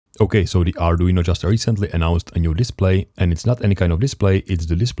Okay, so the Arduino just recently announced a new display, and it's not any kind of display, it's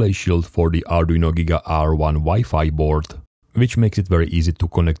the display shield for the Arduino Giga R1 Wi-Fi board, which makes it very easy to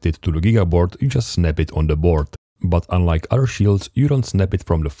connect it to the Giga board. You just snap it on the board. But unlike other shields, you don't snap it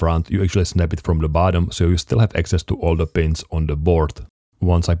from the front, you actually snap it from the bottom, so you still have access to all the pins on the board.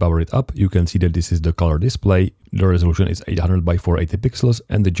 Once I power it up, you can see that this is the color display. The resolution is 800 by 480 pixels,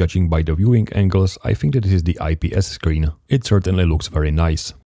 and judging by the viewing angles, I think that this is the IPS screen. It certainly looks very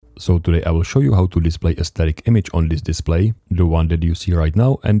nice. So today I will show you how to display a static image on this display, the one that you see right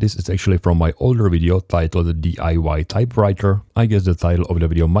now, and this is actually from my older video titled DIY Typewriter. I guess the title of the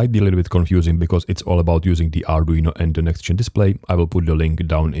video might be a little bit confusing because it's all about using the Arduino and the next gen display. I will put the link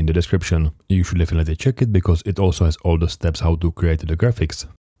down in the description. You should definitely check it because it also has all the steps how to create the graphics.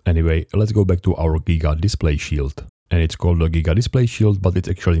 Anyway, let's go back to our Giga display shield. And it's called the Giga display shield, but it's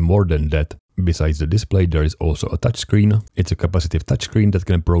actually more than that. Besides the display, there is also a touchscreen. It's a capacitive touchscreen that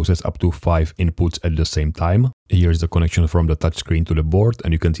can process up to 5 inputs at the same time. Here is the connection from the touchscreen to the board,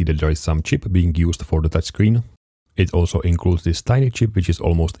 and you can see that there is some chip being used for the touchscreen. It also includes this tiny chip which is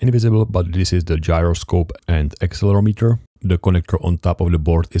almost invisible, but this is the gyroscope and accelerometer. The connector on top of the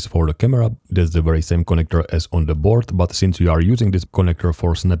board is for the camera. That's the very same connector as on the board, but since you are using this connector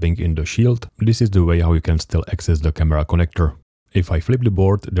for snapping in the shield, this is the way how you can still access the camera connector. If I flip the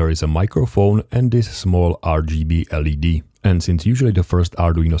board, there is a microphone and this small RGB LED. And since usually the first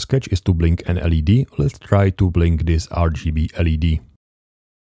Arduino sketch is to blink an LED, let's try to blink this RGB LED.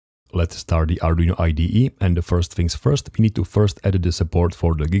 Let's start the Arduino IDE, and the first things first, we need to first add the support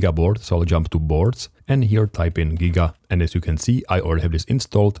for the Giga board, so I'll jump to boards and here type in Giga, and as you can see I already have this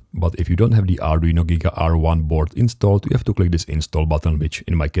installed, but if you don't have the Arduino Giga R1 board installed, you have to click this install button, which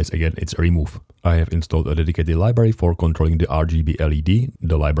in my case again it's remove. I have installed a dedicated library for controlling the RGB LED.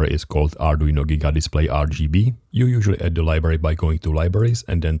 The library is called Arduino Giga Display RGB. You usually add the library by going to libraries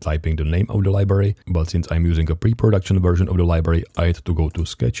and then typing the name of the library, but since I'm using a pre-production version of the library, I had to go to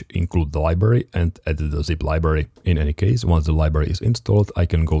Sketch, include the library and add the zip library. In any case, once the library is installed, I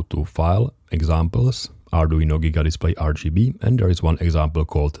can go to File, Examples, Arduino Giga Display RGB, and there is one example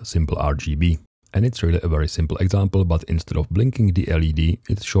called Simple RGB. And it's really a very simple example, but instead of blinking the LED,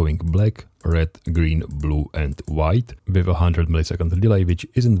 it's showing black, red, green, blue and white with a 100 millisecond delay, which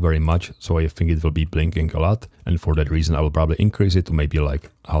isn't very much, so I think it will be blinking a lot, and for that reason I will probably increase it to maybe like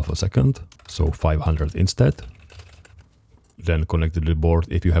half a second, so 500 instead. Then connect the board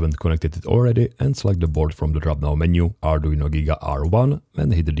if you haven't connected it already, and select the board from the drop down menu, Arduino Giga R1,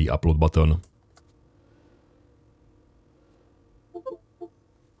 and hit the upload button.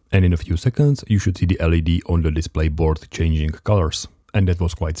 And in a few seconds, you should see the LED on the display board changing colors. And that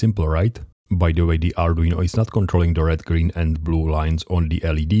was quite simple, right? By the way, the Arduino is not controlling the red, green and blue lines on the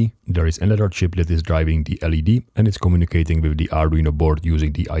LED. There is another chip that is driving the LED and it's communicating with the Arduino board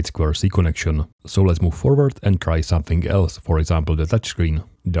using the I2C connection. So let's move forward and try something else, for example the touchscreen.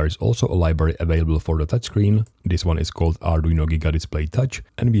 There is also a library available for the touchscreen. This one is called Arduino Giga Display Touch,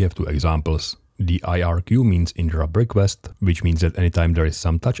 and we have two examples. The IRQ means interrupt request, which means that anytime there is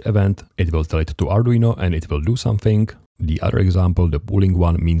some touch event, it will tell it to Arduino and it will do something. The other example, the pooling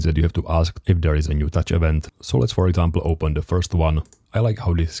one, means that you have to ask if there is a new touch event. So let's for example open the first one. I like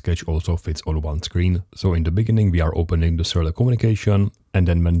how this sketch also fits on one screen. So in the beginning we are opening the serial communication, and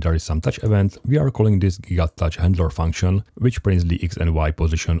then when there is some touch event, we are calling this Giga Touch Handler function, which prints the X and Y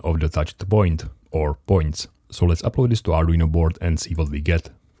position of the touched point, or points. So let's upload this to Arduino board and see what we get.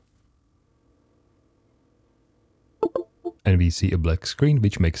 And we see a black screen,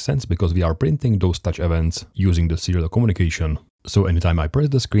 which makes sense because we are printing those touch events using the serial communication. So anytime I press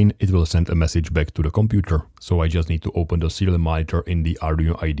the screen, it will send a message back to the computer. So I just need to open the serial monitor in the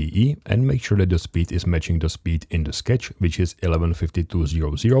Arduino IDE and make sure that the speed is matching the speed in the sketch, which is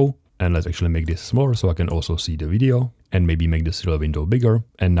 115200. And let's actually make this smaller so I can also see the video, and maybe make the serial window bigger.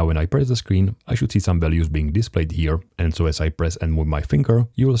 And now when I press the screen, I should see some values being displayed here. And so as I press and move my finger,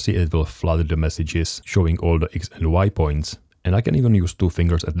 you will see it will flood the messages showing all the X and Y points. And I can even use two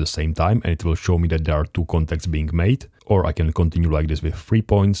fingers at the same time and it will show me that there are two contacts being made. Or I can continue like this with 3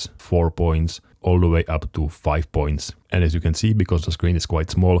 points, 4 points, all the way up to 5 points. And as you can see, because the screen is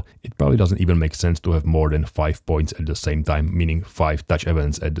quite small, it probably doesn't even make sense to have more than 5 points at the same time, meaning 5 touch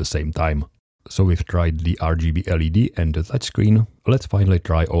events at the same time. So we've tried the RGB LED and the touch screen. Let's finally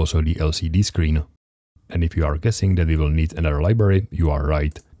try also the LCD screen. And if you are guessing that we will need another library, you are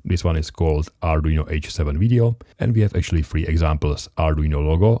right. This one is called Arduino H7 Video, and we have actually 3 examples: Arduino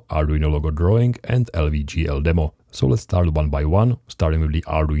Logo Drawing, and lvgl Demo. So let's start one by one, starting with the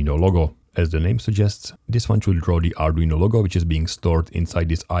Arduino logo. As the name suggests, this one should draw the Arduino logo, which is being stored inside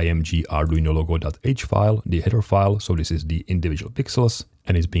this img arduino logo.h file, the header file. So this is the individual pixels,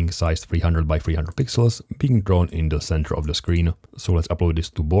 and it's being sized 300 by 300 pixels, being drawn in the center of the screen. So let's upload this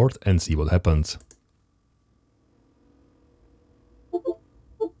to board and see what happens.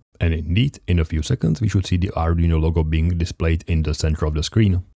 And indeed, in a few seconds, we should see the Arduino logo being displayed in the center of the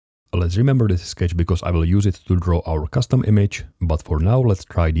screen. Let's remember this sketch because I will use it to draw our custom image, but for now let's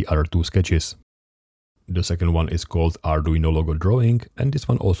try the other two sketches. The second one is called Arduino logo drawing, and this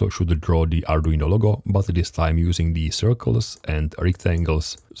one also should draw the Arduino logo, but this time using the circles and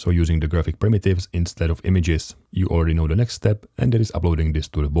rectangles, so using the graphic primitives instead of images. You already know the next step, and that is uploading this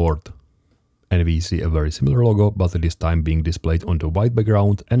to the board. And we see a very similar logo, but this time being displayed on the white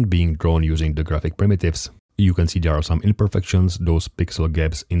background and being drawn using the graphic primitives. You can see there are some imperfections, those pixel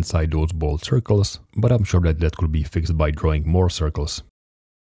gaps inside those bold circles, but I'm sure that could be fixed by drawing more circles.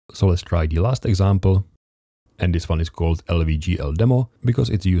 So let's try the last example, and this one is called lvgl demo because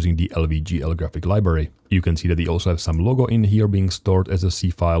it's using the lvgl graphic library. You can see that we also have some logo in here being stored as a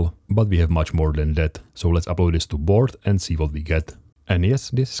C file, but we have much more than that. So let's upload this to board and see what we get. And yes,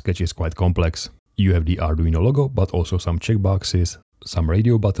 this sketch is quite complex. You have the Arduino logo, but also some checkboxes, some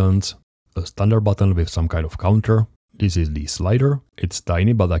radio buttons, a standard button with some kind of counter. This is the slider. It's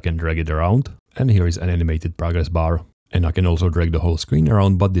tiny, but I can drag it around. And here is an animated progress bar. And I can also drag the whole screen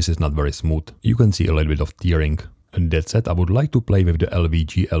around, but this is not very smooth. You can see a little bit of tearing. And that said, I would like to play with the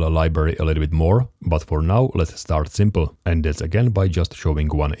lvgl library a little bit more, but for now let's start simple. And that's again by just showing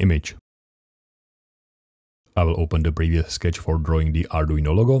one image. I will open the previous sketch for drawing the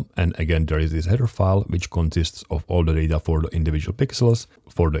Arduino logo, and again there is this header file which consists of all the data for the individual pixels,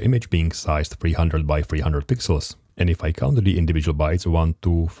 for the image being sized 300 by 300 pixels. And if I count the individual bytes 1,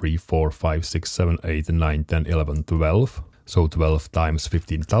 2, 3, 4, 5, 6, 7, 8, 9, 10, 11, 12, so 12 times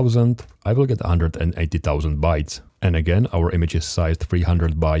 15,000, I will get 180,000 bytes. And again, our image is sized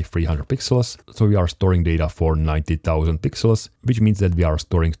 300 by 300 pixels, so we are storing data for 90,000 pixels, which means that we are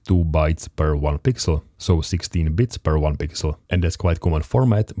storing 2 bytes per 1 pixel, so 16 bits per 1 pixel. And that's quite common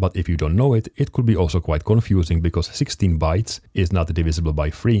format, but if you don't know it, it could be also quite confusing because 16 bytes is not divisible by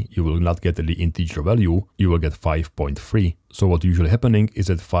 3, you will not get the integer value, you will get 5.3. So what usually happening is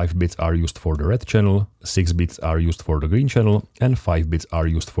that 5 bits are used for the red channel, 6 bits are used for the green channel, and 5 bits are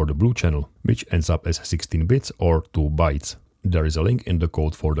used for the blue channel, which ends up as 16 bits or 2 bytes. There is a link in the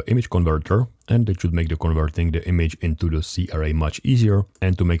code for the image converter, and it should make the converting the image into the C array much easier.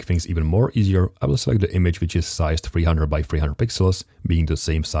 And to make things even more easier, I will select the image which is sized 300 by 300 pixels, being the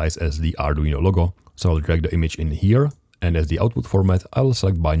same size as the Arduino logo. So I'll drag the image in here, and as the output format, I will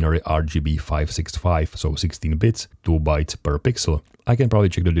select binary RGB 565, so 16 bits, 2 bytes per pixel. I can probably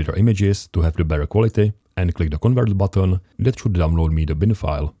check the later images to have the better quality, and click the convert button. That should download me the bin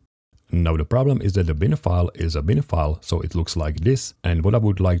file. Now the problem is that the bin file is a bin file, so it looks like this, and what I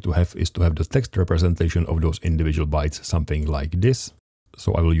would like to have is to have the text representation of those individual bytes, something like this.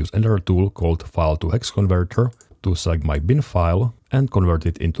 So I will use another tool called file to hex converter to select my bin file and convert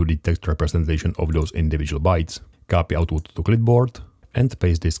it into the text representation of those individual bytes. Copy output to clipboard and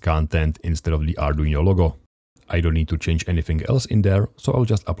paste this content instead of the Arduino logo. I don't need to change anything else in there, so I'll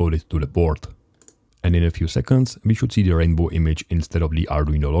just upload it to the board. And in a few seconds, we should see the rainbow image instead of the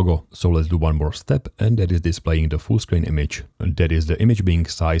Arduino logo. So let's do one more step, and that is displaying the full screen image. And that is the image being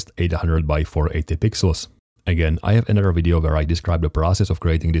sized 800 by 480 pixels. Again, I have another video where I describe the process of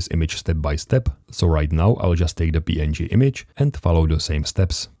creating this image step by step. So right now, I'll just take the PNG image and follow the same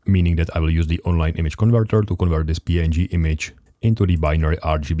steps. Meaning that I will use the online image converter to convert this PNG image into the binary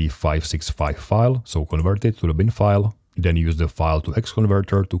RGB 565 file. So convert it to the bin file. Then use the file to hex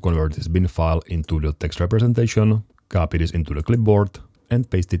converter to convert this bin file into the text representation, copy this into the clipboard, and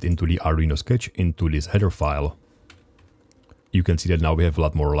paste it into the Arduino sketch into this header file. You can see that now we have a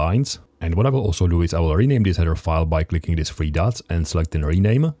lot more lines. And what I will also do is I will rename this header file by clicking these 3 dots and selecting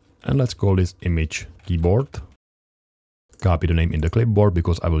rename. And let's call this image keyboard. Copy the name in the clipboard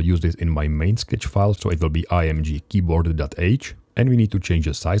because I will use this in my main sketch file, so it will be img keyboard.h. And we need to change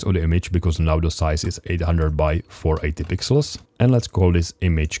the size of the image because now the size is 800 by 480 pixels. And let's call this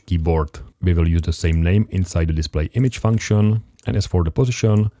image keyboard. We will use the same name inside the display image function. And as for the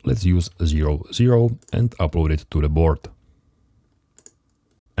position, let's use 0, 0 and upload it to the board.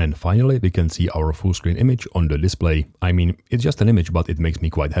 And finally, we can see our full screen image on the display. I mean, it's just an image, but it makes me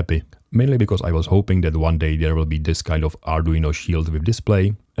quite happy. Mainly because I was hoping that one day there will be this kind of Arduino shield with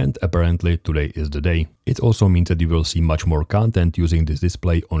display, and apparently today is the day. It also means that you will see much more content using this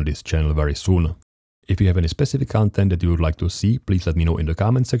display on this channel very soon. If you have any specific content that you would like to see, please let me know in the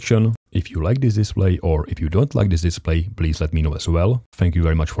comment section. If you like this display or if you don't like this display, please let me know as well. Thank you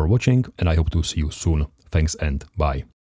very much for watching and I hope to see you soon. Thanks and bye.